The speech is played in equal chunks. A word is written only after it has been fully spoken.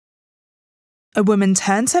A woman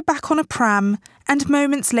turns her back on a pram, and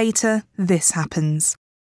moments later, this happens.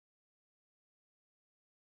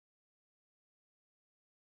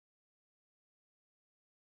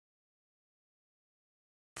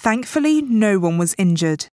 Thankfully, no one was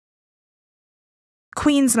injured.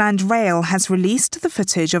 Queensland Rail has released the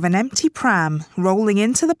footage of an empty pram rolling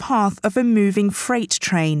into the path of a moving freight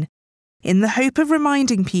train, in the hope of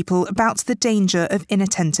reminding people about the danger of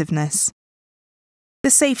inattentiveness. The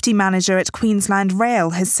safety manager at Queensland Rail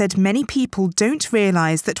has said many people don't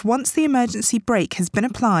realise that once the emergency brake has been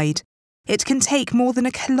applied, it can take more than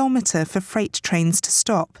 1 kilometre for freight trains to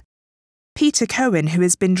stop. Peter Cohen, who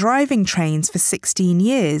has been driving trains for 16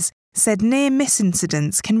 years, said near-miss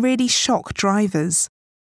incidents can really shock drivers.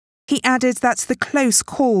 He added that the close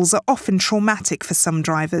calls are often traumatic for some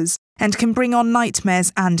drivers and can bring on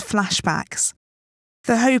nightmares and flashbacks.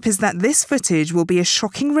 The hope is that this footage will be a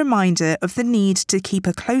shocking reminder of the need to keep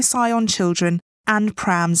a close eye on children and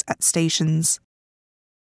prams at stations.